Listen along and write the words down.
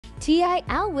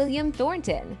TIL William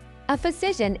Thornton, a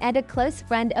physician and a close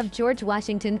friend of George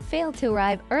Washington, failed to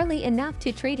arrive early enough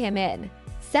to treat him in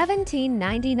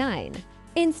 1799.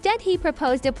 Instead, he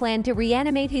proposed a plan to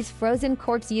reanimate his frozen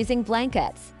corpse using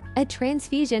blankets, a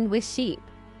transfusion with sheep,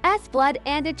 S blood,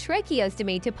 and a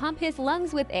tracheostomy to pump his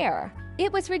lungs with air.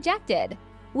 It was rejected.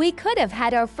 We could have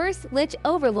had our first lich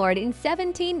overlord in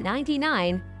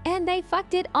 1799, and they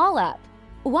fucked it all up.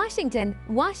 Washington,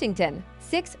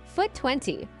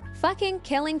 6'20", fucking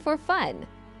killing for fun.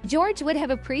 George would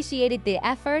have appreciated the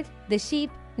effort, the sheep,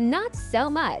 not so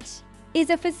much. Is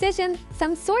a physician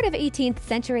some sort of 18th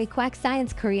century quack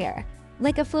science career,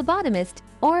 like a phlebotomist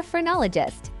or a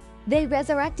phrenologist? They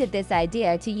resurrected this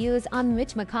idea to use on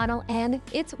Mitch McConnell, and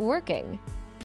it's working.